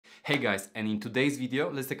Hey guys, and in today's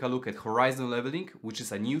video, let's take a look at horizon leveling, which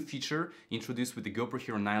is a new feature introduced with the GoPro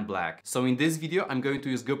Hero 9 Black. So in this video, I'm going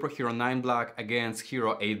to use GoPro Hero 9 Black against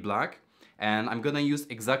Hero 8 Black, and I'm gonna use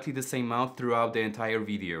exactly the same mount throughout the entire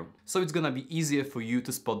video. So it's gonna be easier for you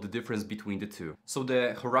to spot the difference between the two. So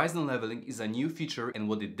the horizon leveling is a new feature, and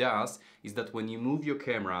what it does is that when you move your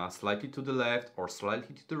camera slightly to the left or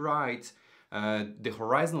slightly to the right, the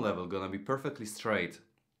horizon level gonna be perfectly straight,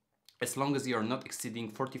 as long as you are not exceeding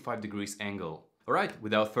 45 degrees angle. Alright,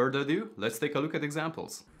 without further ado, let's take a look at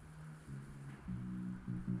examples.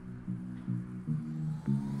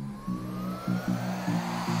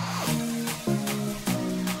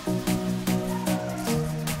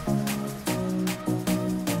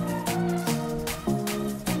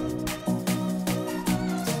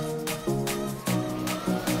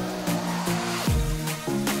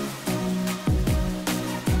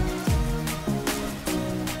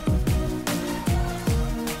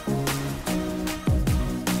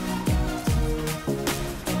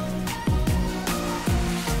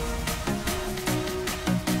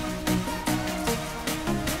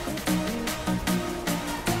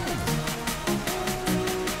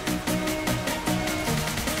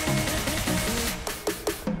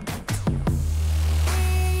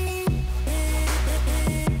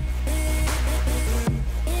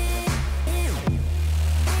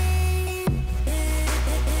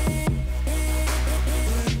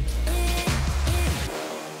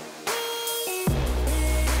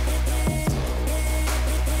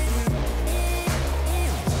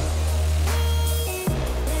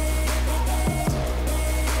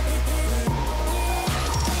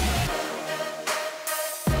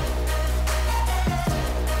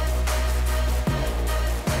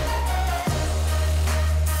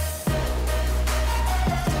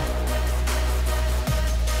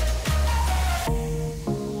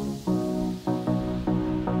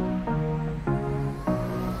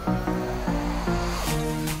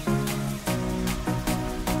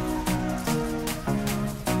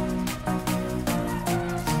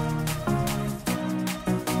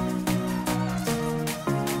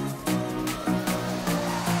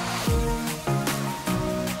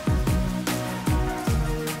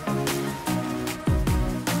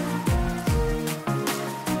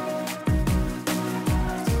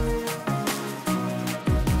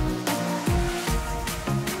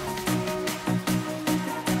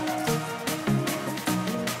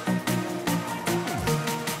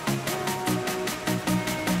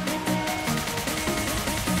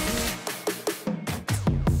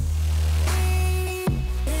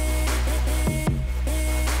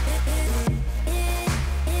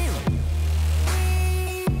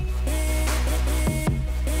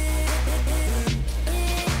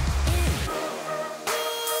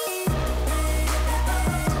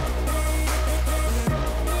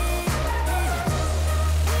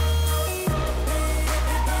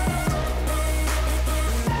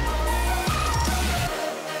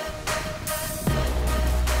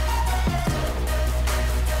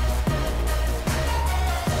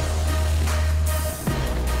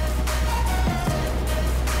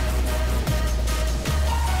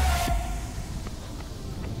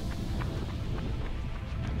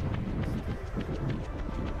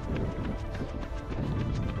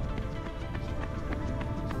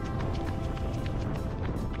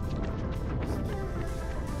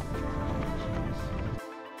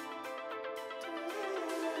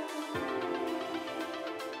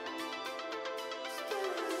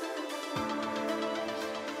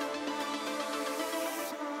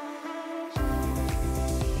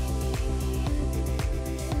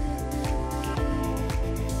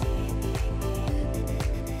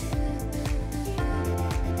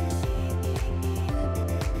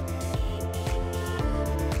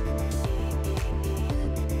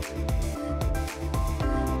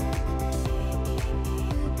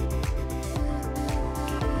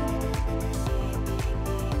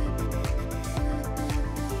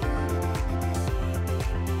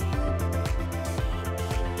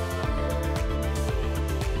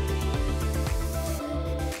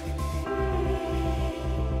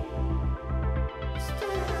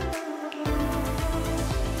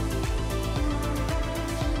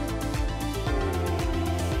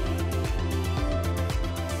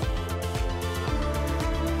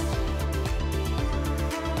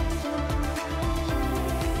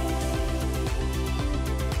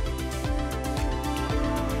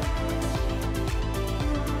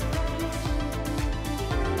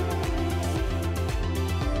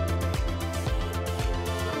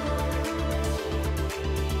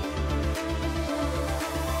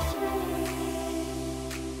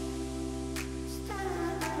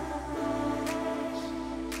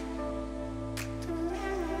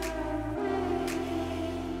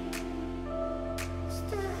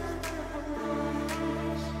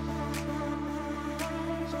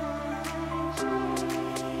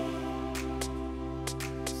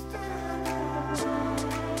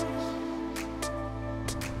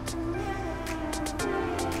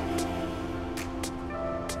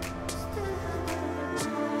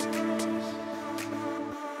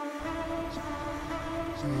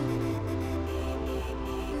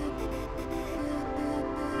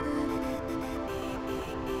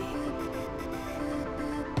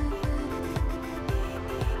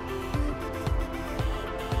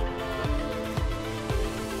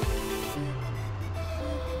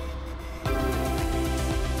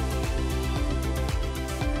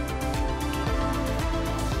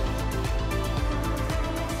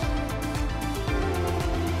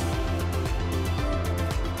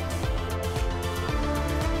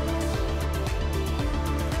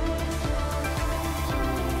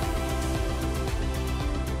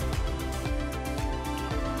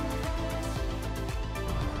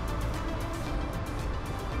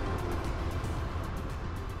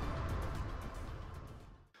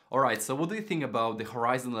 Alright, so what do you think about the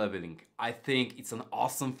horizon leveling? I think it's an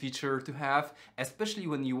awesome feature to have, especially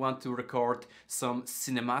when you want to record some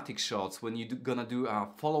cinematic shots, when you're gonna do a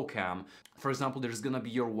follow cam. For example, there's gonna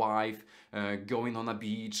be your wife going on a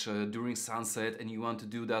beach during sunset and you want to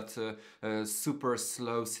do that super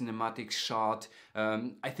slow cinematic shot.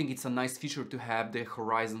 I think it's a nice feature to have the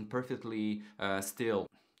horizon perfectly still.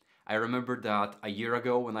 I remember that a year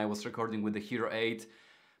ago when I was recording with the Hero 8,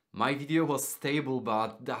 my video was stable,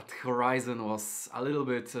 but that horizon was a little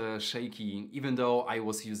bit shaky, even though I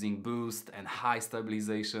was using boost and high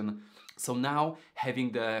stabilization. So now,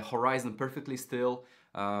 having the horizon perfectly still,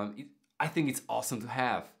 I think it's awesome to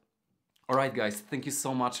have. Alright guys, thank you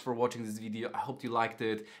so much for watching this video. I hope you liked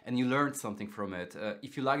it and you learned something from it.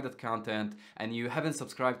 If you like that content and you haven't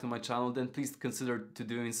subscribed to my channel, then please consider to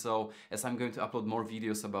doing so, as I'm going to upload more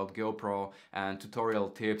videos about GoPro and tutorial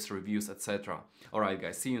tips, reviews, etc. Alright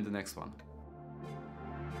guys, see you in the next one.